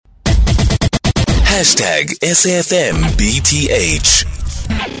#SAFMBTH.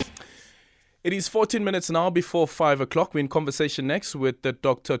 It is 14 minutes now before 5 o'clock. We're in conversation next with the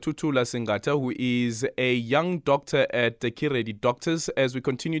Dr. Tutula Singata, who is a young doctor at the Keready Doctors. As we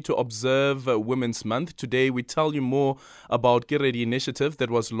continue to observe Women's Month, today we tell you more about Keready initiative that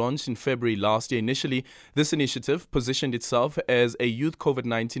was launched in February last year. Initially, this initiative positioned itself as a youth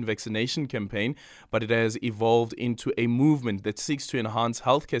COVID-19 vaccination campaign, but it has evolved into a movement that seeks to enhance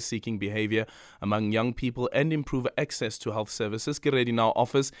healthcare-seeking behavior among young people and improve access to health services. Keready now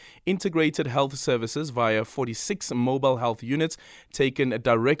offers integrated health services via 46 mobile health units taken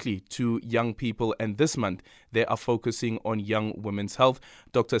directly to young people, and this month they are focusing on young women's health.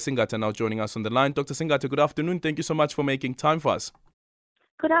 Dr. Singata now joining us on the line. Dr. Singata, good afternoon. Thank you so much for making time for us.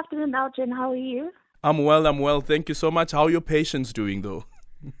 Good afternoon, Algin. How are you? I'm well. Thank you so much. How are your patients doing though?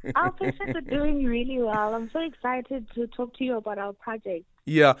 Our patients are doing really well. I'm so excited to talk to you about our project.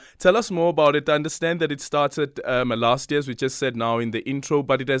 Yeah, tell us more about it. I understand that it started last year, as we just said now in the intro,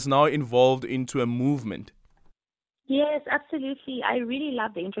 but it has now evolved into a movement. Yes, absolutely. I really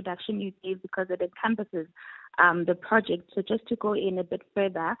love the introduction you gave because it encompasses the project. So just to go in a bit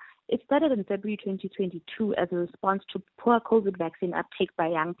further, it started in February 2022 as a response to poor COVID vaccine uptake by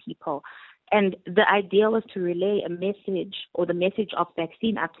young people. And the idea was to relay a message or the message of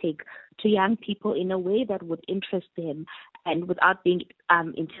vaccine uptake to young people in a way that would interest them and without being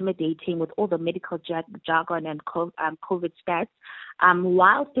intimidating with all the medical jargon and COVID stats,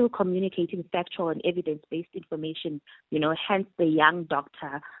 while still communicating factual and evidence-based information, hence the young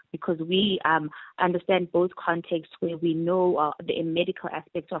doctor, because we understand both contexts where we know the medical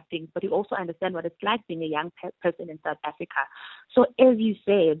aspects of things, but we also understand what it's like being a young person in South Africa. So as you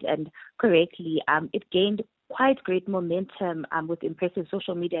said, and correctly, it gained quite great momentum with impressive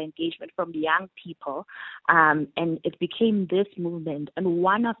social media engagement from the young people, and it became this movement. And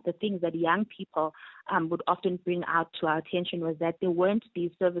one of the things that young people would often bring out to our attention was that there weren't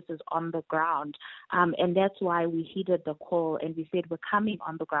these services on the ground, and that's why we heeded the call and we said, we're coming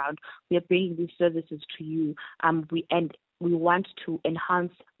on the ground, we are bringing these services to you, we want to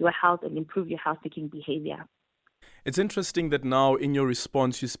enhance your health and improve your health-seeking behavior. It's interesting that now in your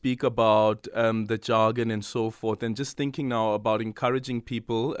response you speak about the jargon and so forth, and just thinking now about encouraging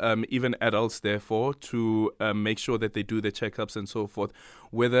people, even adults therefore, to make sure that they do their checkups and so forth,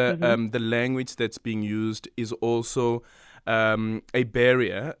 whether the language that's being used is also a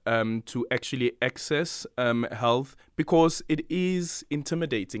barrier to actually access health, because it is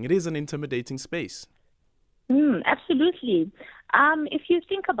intimidating. It is an intimidating space. Absolutely. If you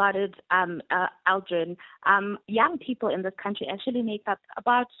think about it, Aldrin, young people in this country actually make up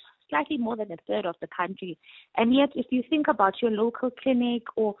about slightly more than a third of the country. And yet, if you think about your local clinic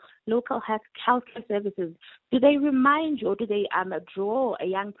or local healthcare services, do they remind you or do they draw a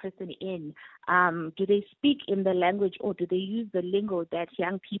young person in? Do they speak in the language or do they use the lingo that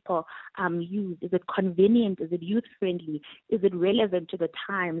young people use? Is it convenient? Is it youth-friendly? Is it relevant to the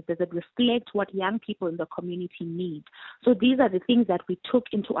times? Does it reflect what young people in the community need? So these are the things that we took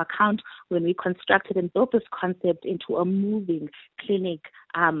into account when we constructed and built this concept into a moving clinic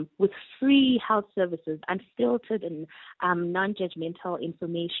with free health services, unfiltered and non-judgmental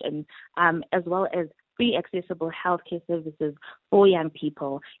information, as well as free accessible healthcare services for young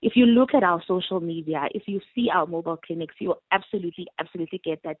people. If you look at our social media, if you see our mobile clinics, you'll absolutely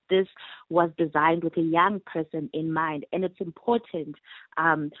get that this was designed with a young person in mind. And it's important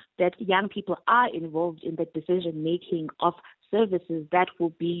that young people are involved in the decision-making of services that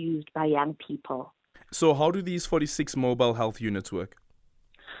will be used by young people. So how do these 46 mobile health units work?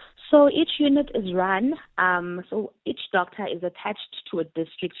 So each unit is run, so each doctor is attached to a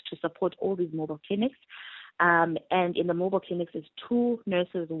district to support all these mobile clinics. And in the mobile clinics is 2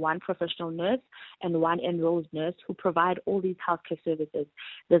 nurses, 1 professional nurse and 1 enrolled nurse who provide all these healthcare services.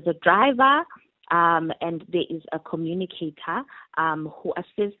 There's a driver and there is a communicator who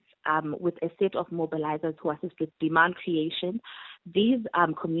assists with a set of mobilizers who assist with demand creation. These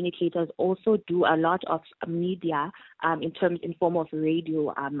communicators also do a lot of media in form of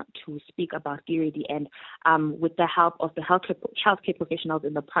radio to speak about Keready, and with the help of the healthcare professionals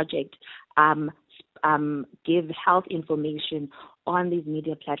in the project, give health information on these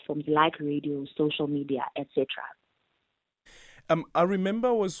media platforms like radio, social media, etc. I remember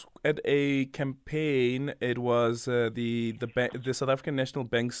I was at a campaign. It was the South African National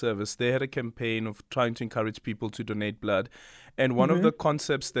Bank Service. They had a campaign of trying to encourage people to donate blood. And one of the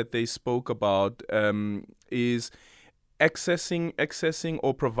concepts that they spoke about is accessing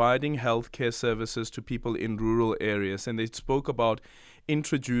or providing healthcare services to people in rural areas. And they spoke about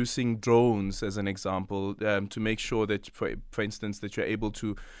introducing drones as an example to make sure that, for instance, that you're able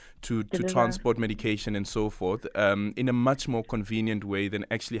to transport medication and so forth in a much more convenient way than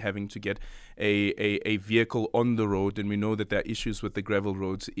actually having to get a vehicle on the road. And we know that there are issues with the gravel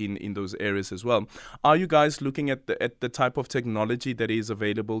roads in those areas as well. Are you guys looking at the type of technology that is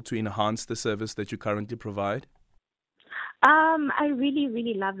available to enhance the service that you currently provide? I really,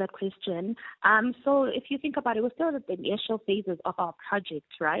 really love that question. So if you think about it, we're still at the initial phases of our project,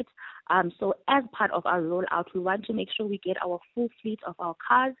 right? So as part of our rollout, we want to make sure we get our full fleet of our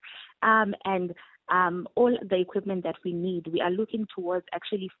cars and all the equipment that we need. We are looking towards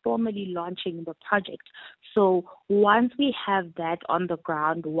actually formally launching the project. So once we have that on the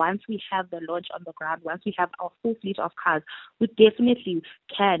ground, once we have the launch on the ground, once we have our full fleet of cars, we definitely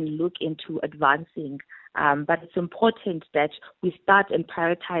can look into advancing. But it's important that we start and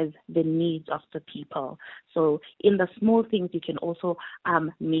prioritize the needs of the people. So in the small things, you can also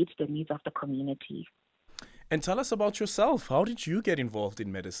meet the needs of the community. And tell us about yourself. How did you get involved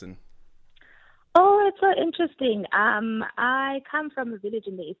in medicine? Oh, it's so interesting. I come from a village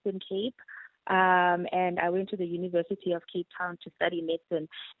in the Eastern Cape, and I went to the University of Cape Town to study medicine.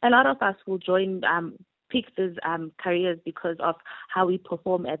 A lot of us will pick these careers because of how we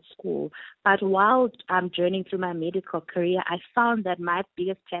perform at school. But while journeying through my medical career, I found that my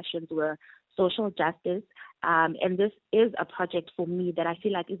biggest passions were social justice. And this is a project for me that I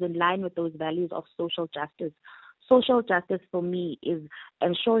feel like is in line with those values of social justice. Social justice for me is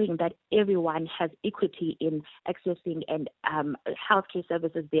ensuring that everyone has equity in accessing and healthcare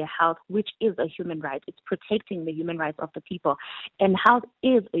services, their health, which is a human right. It's protecting the human rights of the people. And health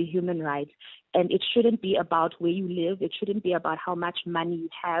is a human right. And it shouldn't be about where you live. It shouldn't be about how much money you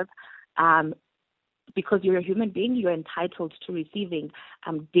have. Because you're a human being, you're entitled to receiving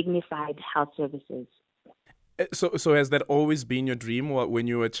dignified health services. So has that always been your dream when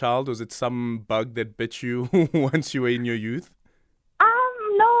you were a child? Was it some bug that bit you once you were in your youth?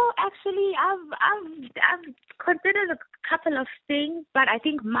 No, actually, I've considered a couple of things, but I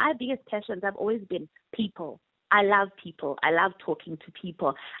think my biggest passions have always been people. I love people. I love talking to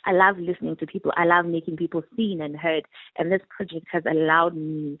people. I love listening to people. I love making people seen and heard. And this project has allowed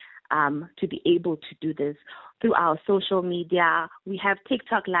me to be able to do this through our social media. We have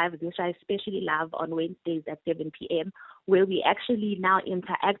TikTok Live, which I especially love on Wednesdays at 7 p.m., where we actually now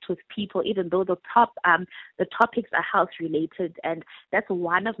interact with people, even though the topics are health related. And that's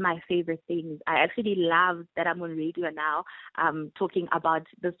one of my favorite things. I actually love that I'm on radio now talking about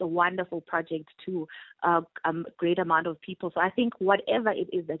this wonderful project to a great amount of people. So I think whatever it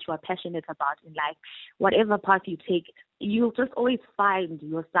is that you are passionate about in life, whatever path you take, you'll just always find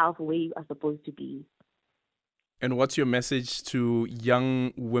yourself where you are supposed to be. And what's your message to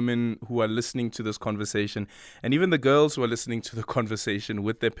young women who are listening to this conversation, and even the girls who are listening to the conversation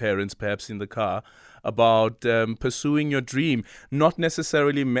with their parents, perhaps in the car, about pursuing your dream? Not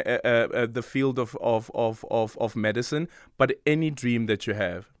necessarily the field of medicine, but any dream that you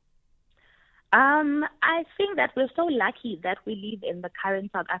have. I think that we're so lucky that we live in the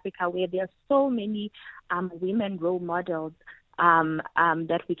current South Africa, where there are so many women role models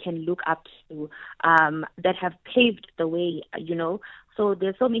that we can look up to, that have paved the way, So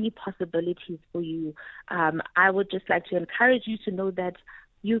there's so many possibilities for you. I would just like to encourage you to know that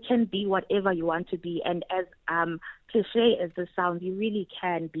you can be whatever you want to be. And as cliche as this sounds, you really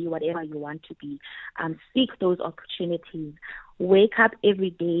can be whatever you want to be. Seek those opportunities. Wake up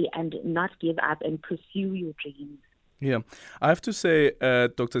every day and not give up and pursue your dreams. Yeah, I have to say,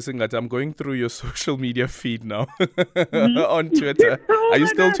 Dr. Singata, I'm going through your social media feed now on Twitter. Are you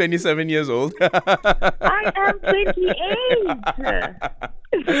still 27 years old? I am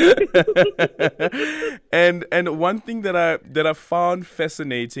 28. And one thing that I found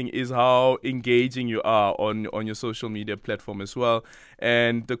fascinating is how engaging you are on your social media platform as well,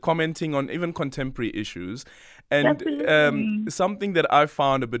 and the commenting on even contemporary issues. And something that I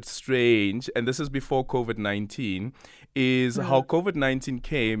found a bit strange, and this is before COVID-19, is how COVID-19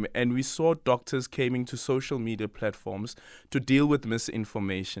 came and we saw doctors coming to social media platforms to deal with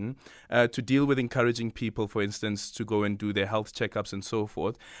misinformation, to deal with encouraging people, for instance, to go and do their health checkups and so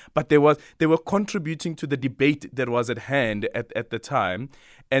forth. But they were contributing to the debate that was at hand at the time,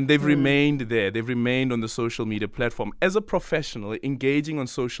 and they've remained there. They've remained on the social media platform. As a professional, engaging on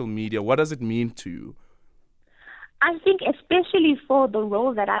social media, what does it mean to you? I think especially for the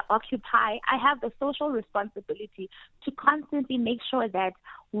role that I occupy, I have the social responsibility to constantly make sure that,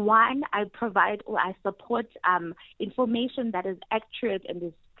 one, I provide or I support information that is accurate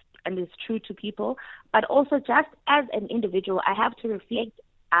and is true to people, but also just as an individual, I have to reflect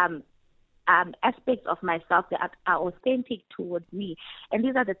aspects of myself that are authentic towards me. And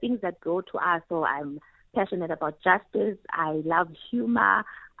these are the things that go to us. So I'm passionate about justice. I love humor.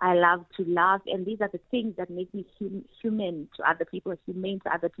 I love to laugh. And these are the things that make me human to other people, humane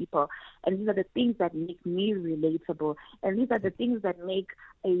to other people. And these are the things that make me relatable. And these are the things that make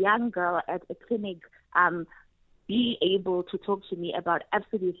a young girl at a clinic be able to talk to me about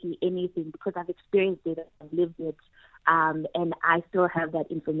absolutely anything, because I've experienced it, I've lived it, and I still have that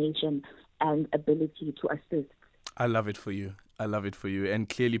information and ability to assist. I love it for you. I love it for you, and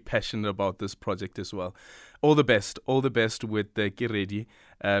clearly passionate about this project as well. All the best with the Keready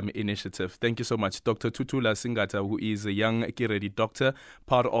initiative. Thank you so much, Dr. Tutula Singata, who is a young Keready doctor,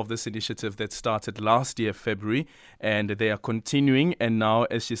 part of this initiative that started last year, February, and they are continuing. And now,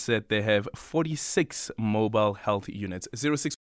 as she said, they have 46 mobile health units. 06